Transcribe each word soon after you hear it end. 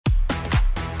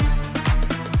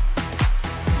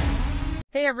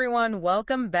Hey everyone,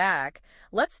 welcome back.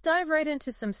 Let's dive right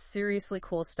into some seriously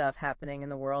cool stuff happening in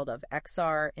the world of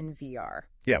XR and VR.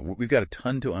 Yeah, we've got a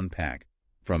ton to unpack.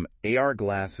 From AR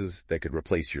glasses that could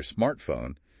replace your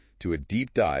smartphone to a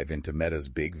deep dive into Meta's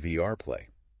big VR play.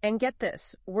 And get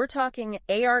this, we're talking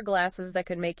AR glasses that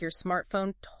could make your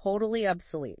smartphone totally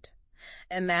obsolete.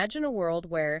 Imagine a world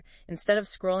where, instead of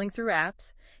scrolling through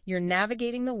apps, you're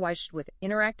navigating the wish with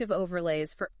interactive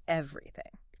overlays for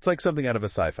everything. It's like something out of a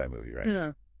sci-fi movie, right?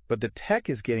 Yeah. But the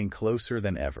tech is getting closer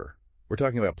than ever. We're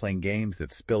talking about playing games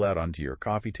that spill out onto your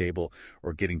coffee table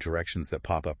or getting directions that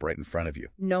pop up right in front of you.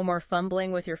 No more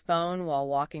fumbling with your phone while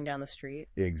walking down the street.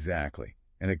 Exactly.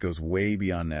 And it goes way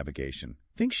beyond navigation.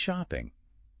 Think shopping.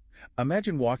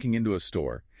 Imagine walking into a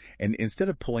store, and instead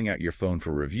of pulling out your phone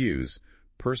for reviews,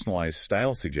 personalized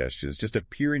style suggestions just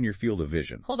appear in your field of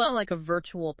vision. Hold on, like a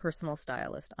virtual personal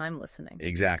stylist. I'm listening.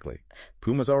 Exactly.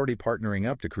 Puma's already partnering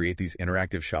up to create these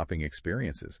interactive shopping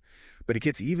experiences. But it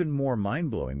gets even more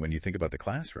mind-blowing when you think about the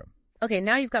classroom. Okay,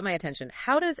 now you've got my attention.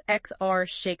 How does XR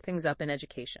shake things up in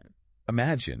education?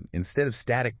 Imagine, instead of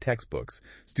static textbooks,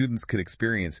 students could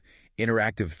experience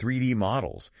interactive 3D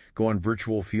models, go on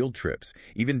virtual field trips,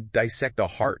 even dissect a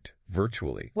heart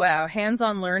virtually. Wow,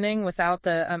 hands-on learning without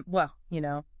the,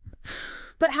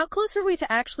 But how close are we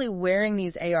to actually wearing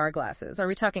these AR glasses? Are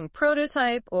we talking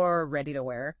prototype or ready to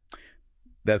wear?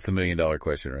 That's the million-dollar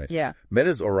question, right? Yeah.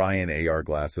 Meta's Orion AR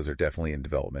glasses are definitely in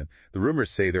development. The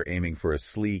rumors say they're aiming for a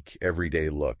sleek, everyday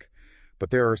look. But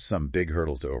there are some big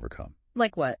hurdles to overcome.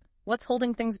 Like what? What's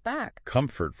holding things back?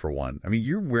 Comfort, for one. I mean,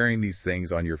 you're wearing these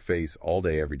things on your face all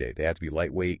day, every day. They have to be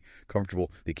lightweight,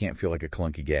 comfortable. They can't feel like a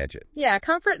clunky gadget. Yeah,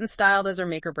 comfort and style, those are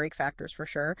make or break factors for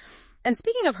sure. And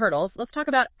speaking of hurdles, let's talk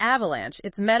about Avalanche.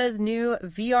 It's Meta's new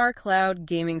VR cloud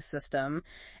gaming system,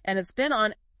 and it's been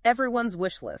on everyone's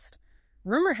wish list.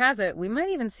 Rumor has it we might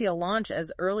even see a launch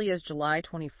as early as July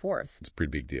 24th. It's a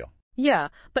pretty big deal. Yeah,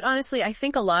 but honestly, I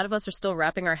think a lot of us are still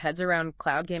wrapping our heads around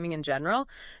cloud gaming in general.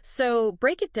 So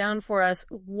break it down for us.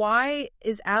 Why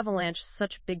is Avalanche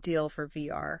such a big deal for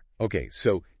VR? Okay,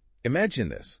 so imagine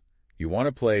this. You want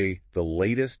to play the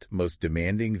latest, most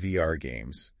demanding VR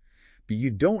games, but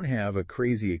you don't have a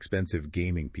crazy expensive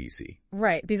gaming PC.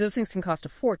 Right, because those things can cost a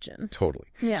fortune. Totally.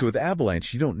 Yeah. So with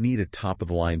Avalanche, you don't need a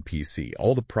top-of-the-line PC.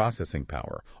 All the processing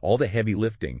power, all the heavy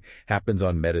lifting happens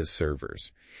on Meta's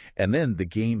servers. And then the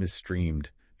game is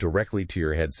streamed directly to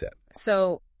your headset.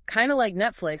 So kind of like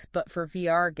Netflix, but for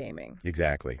VR gaming.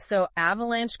 Exactly. So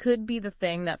Avalanche could be the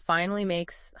thing that finally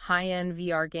makes high-end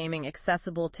VR gaming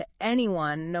accessible to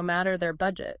anyone, no matter their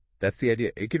budget. That's the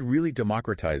idea. It could really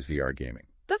democratize VR gaming.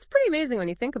 That's pretty amazing when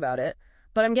you think about it.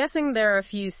 But I'm guessing there are a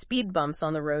few speed bumps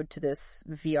on the road to this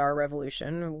VR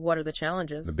revolution. What are the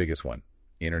challenges? The biggest one,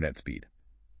 internet speed.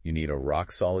 You need a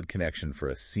rock-solid connection for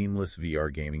a seamless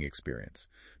VR gaming experience.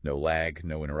 No lag,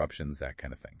 no interruptions, that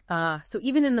kind of thing. So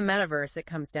even in the metaverse, it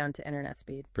comes down to internet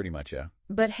speed. Pretty much, yeah.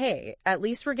 But hey, at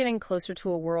least we're getting closer to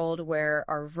a world where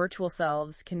our virtual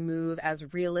selves can move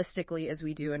as realistically as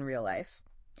we do in real life.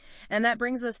 And that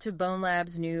brings us to Bone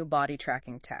Lab's new body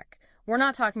tracking tech. We're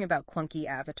not talking about clunky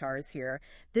avatars here.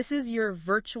 This is your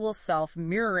virtual self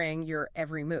mirroring your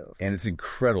every move. And it's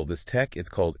incredible. This tech, it's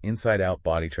called inside-out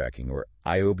body tracking, or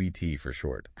IOBT for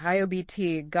short.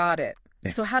 IOBT, got it.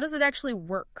 So how does it actually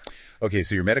work? Okay,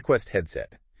 so your MetaQuest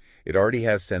headset, it already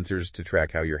has sensors to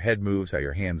track how your head moves, how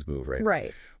your hands move, right?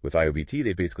 Right. With IOBT,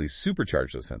 they basically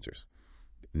supercharge those sensors.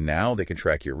 Now they can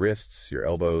track your wrists, your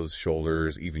elbows,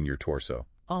 shoulders, even your torso.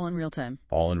 All in real time.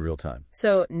 All in real time.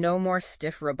 So no more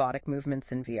stiff robotic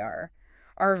movements in VR.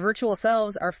 Our virtual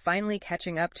selves are finally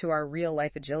catching up to our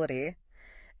real-life agility.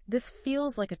 This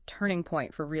feels like a turning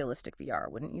point for realistic VR,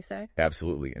 wouldn't you say?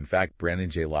 Absolutely. In fact, Brandon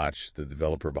J. Lotch, the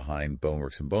developer behind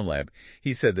Boneworks and Bone Lab,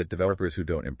 he said that developers who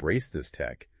don't embrace this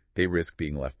tech, they risk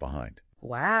being left behind.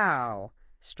 Wow.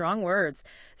 Strong words.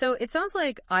 So it sounds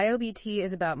like IOBT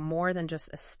is about more than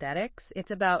just aesthetics. It's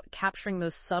about capturing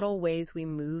those subtle ways we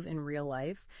move in real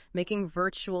life, making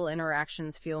virtual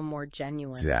interactions feel more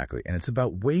genuine. Exactly. And it's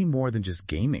about way more than just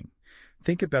gaming.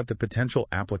 Think about the potential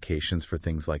applications for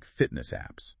things like fitness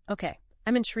apps. Okay,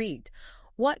 I'm intrigued.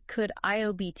 What could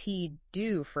IOBT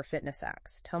do for fitness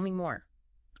apps? Tell me more.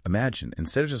 Imagine,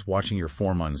 instead of just watching your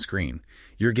form on screen,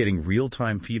 you're getting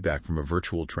real-time feedback from a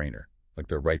virtual trainer. Like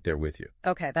they're right there with you.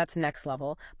 Okay, that's next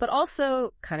level. But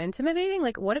also kind of intimidating.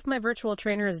 Like, what if my virtual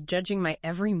trainer is judging my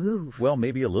every move? Well,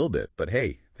 maybe a little bit, but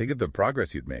hey, think of the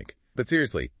progress you'd make. But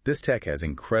seriously, this tech has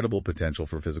incredible potential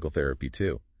for physical therapy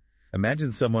too.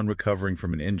 Imagine someone recovering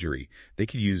from an injury. They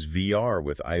could use VR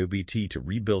with IOBT to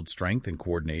rebuild strength and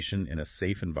coordination in a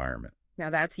safe environment. Now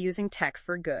that's using tech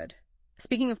for good.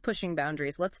 Speaking of pushing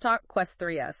boundaries, let's talk Quest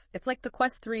 3S. It's like the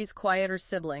Quest 3's quieter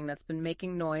sibling that's been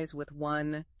making noise with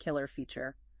one killer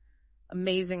feature.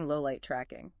 Amazing low-light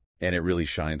tracking. And it really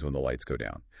shines when the lights go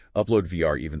down. Upload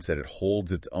VR even said it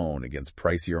holds its own against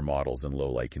pricier models in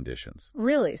low-light conditions.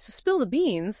 Really? So spill the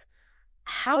beans.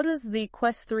 How does the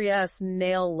Quest 3S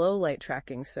nail low-light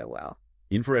tracking so well?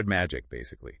 Infrared magic,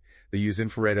 basically. They use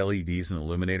infrared LEDs and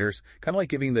illuminators, kind of like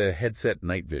giving the headset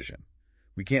night vision.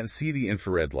 We can't see the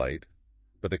infrared light,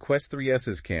 but the Quest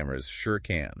 3S's cameras sure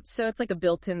can. So it's like a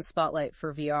built-in spotlight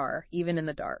for VR, even in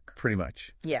the dark. Pretty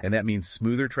much. Yeah. And that means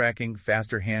smoother tracking,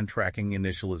 faster hand tracking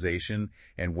initialization,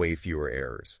 and way fewer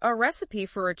errors. A recipe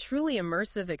for a truly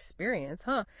immersive experience,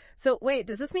 huh? So wait,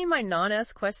 does this mean my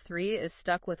non-S Quest 3 is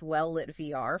stuck with well-lit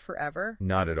VR forever?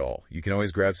 Not at all. You can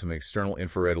always grab some external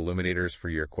infrared illuminators for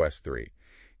your Quest 3.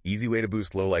 Easy way to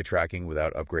boost low-light tracking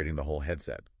without upgrading the whole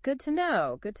headset. Good to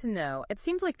know, good to know. It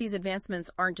seems like these advancements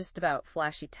aren't just about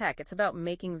flashy tech, it's about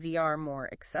making VR more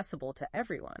accessible to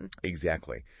everyone.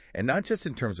 Exactly. And not just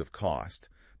in terms of cost,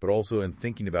 but also in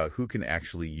thinking about who can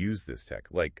actually use this tech,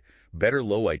 like better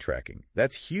low-light tracking.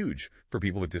 That's huge for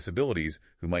people with disabilities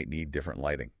who might need different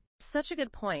lighting. Such a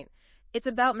good point. It's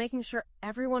about making sure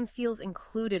everyone feels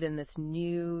included in this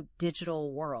new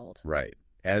digital world. Right.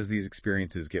 As these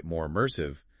experiences get more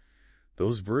immersive,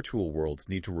 those virtual worlds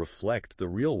need to reflect the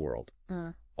real world.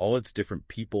 All its different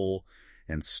people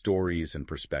and stories and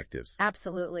perspectives.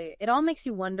 Absolutely. It all makes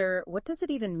you wonder, what does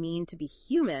it even mean to be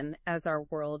human as our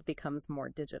world becomes more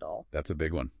digital? That's a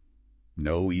big one.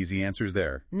 No easy answers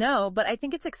there. No, but I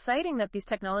think it's exciting that these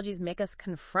technologies make us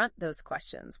confront those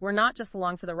questions. We're not just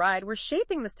along for the ride, we're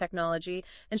shaping this technology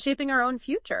and shaping our own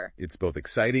future. It's both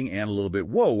exciting and a little bit,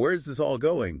 whoa, where's this all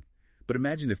going? But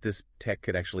imagine if this tech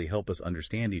could actually help us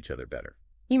understand each other better.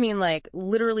 You mean like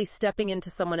literally stepping into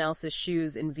someone else's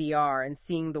shoes in VR and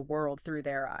seeing the world through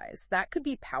their eyes? That could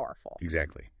be powerful.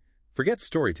 Exactly. Forget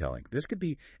storytelling. This could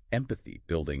be empathy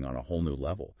building on a whole new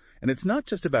level. And it's not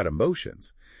just about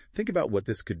emotions. Think about what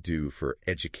this could do for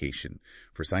education,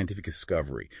 for scientific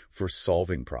discovery, for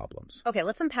solving problems. Okay,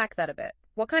 let's unpack that a bit.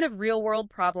 What kind of real-world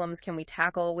problems can we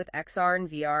tackle with XR and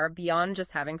VR beyond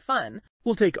just having fun?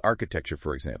 We'll take architecture,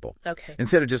 for example. Okay.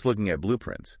 Instead of just looking at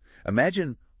blueprints,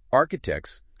 imagine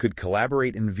architects could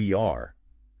collaborate in VR,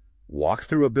 walk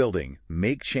through a building,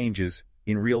 make changes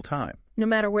in real time. No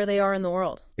matter where they are in the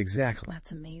world. Exactly.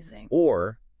 That's amazing.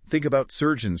 Or think about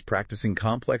surgeons practicing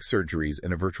complex surgeries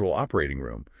in a virtual operating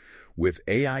room with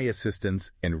AI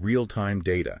assistance and real-time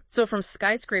data. So from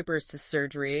skyscrapers to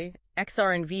surgery,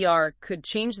 XR and VR could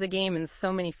change the game in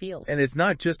so many fields. And it's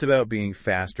not just about being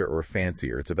faster or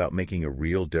fancier. It's about making a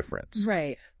real difference.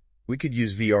 Right. We could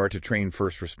use VR to train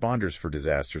first responders for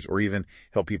disasters or even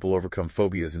help people overcome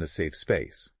phobias in a safe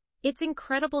space. It's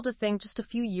incredible to think just a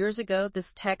few years ago,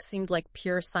 this tech seemed like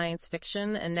pure science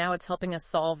fiction, and now it's helping us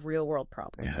solve real-world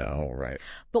problems. Oh, right.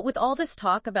 But with all this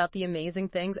talk about the amazing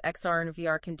things XR and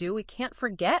VR can do, we can't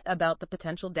forget about the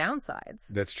potential downsides.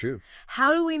 That's true.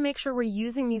 How do we make sure we're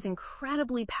using these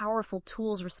incredibly powerful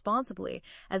tools responsibly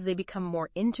as they become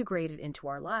more integrated into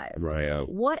our lives? Right.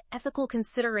 What ethical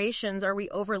considerations are we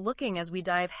overlooking as we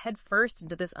dive headfirst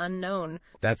into this unknown?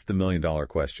 That's the million-dollar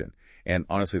question. And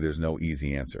honestly, there's no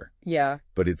easy answer. Yeah.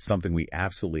 But it's something we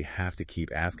absolutely have to keep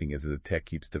asking as the tech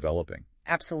keeps developing.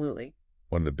 Absolutely.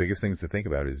 One of the biggest things to think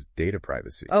about is data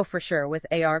privacy. Oh, for sure. With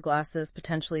AR glasses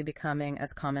potentially becoming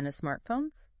as common as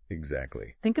smartphones?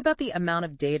 Exactly. Think about the amount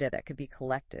of data that could be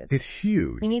collected. It's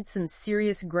huge. We need some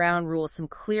serious ground rules, some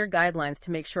clear guidelines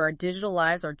to make sure our digital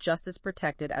lives are just as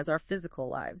protected as our physical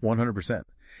lives. 100%.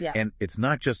 Yeah. And it's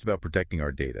not just about protecting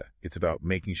our data. It's about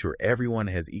making sure everyone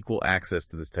has equal access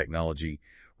to this technology,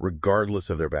 regardless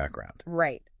of their background.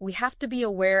 Right. We have to be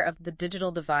aware of the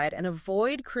digital divide and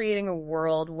avoid creating a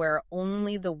world where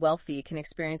only the wealthy can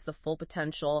experience the full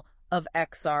potential of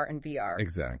XR and VR.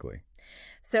 Exactly.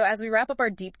 So as we wrap up our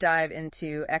deep dive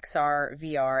into XR,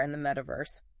 VR, and the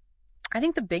metaverse, I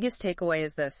think the biggest takeaway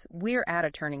is this. We're at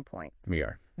a turning point. We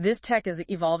are. This tech is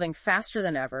evolving faster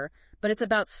than ever, but it's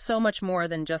about so much more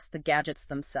than just the gadgets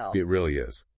themselves. It really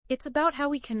is. It's about how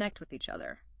we connect with each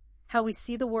other, how we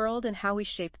see the world, and how we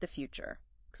shape the future.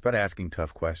 It's about asking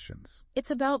tough questions.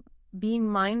 It's about being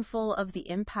mindful of the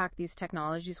impact these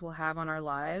technologies will have on our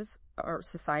lives, our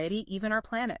society, even our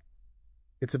planet.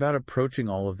 It's about approaching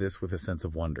all of this with a sense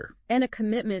of wonder. And a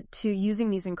commitment to using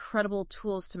these incredible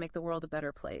tools to make the world a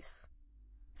better place.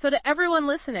 So to everyone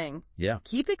listening,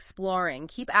 keep exploring,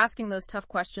 keep asking those tough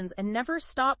questions, and never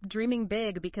stop dreaming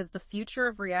big, because the future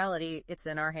of reality, it's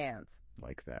in our hands.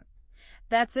 Like that.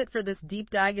 That's it for this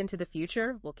deep dive into the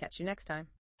future. We'll catch you next time.